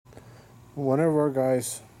One of our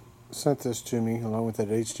guys sent this to me along with that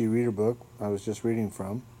HD Reader book I was just reading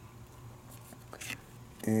from,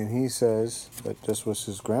 and he says that this was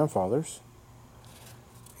his grandfather's.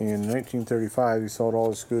 In 1935, he sold all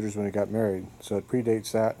his scooters when he got married, so it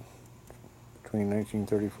predates that, between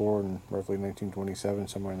 1934 and roughly 1927,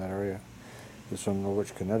 somewhere in that area. It's from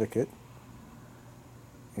Norwich, Connecticut,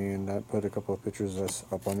 and I put a couple of pictures of us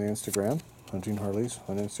up on the Instagram, Hunting Harleys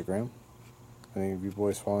on Instagram. Any of you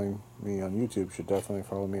boys following me on YouTube should definitely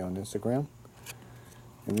follow me on Instagram.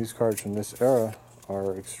 And these cards from this era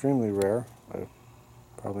are extremely rare.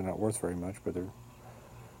 Probably not worth very much, but they're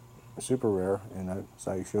super rare. And as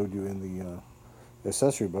I showed you in the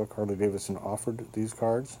accessory book, Harley Davidson offered these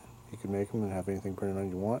cards. You can make them and have anything printed on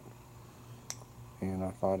you want. And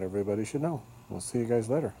I thought everybody should know. We'll see you guys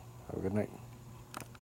later. Have a good night.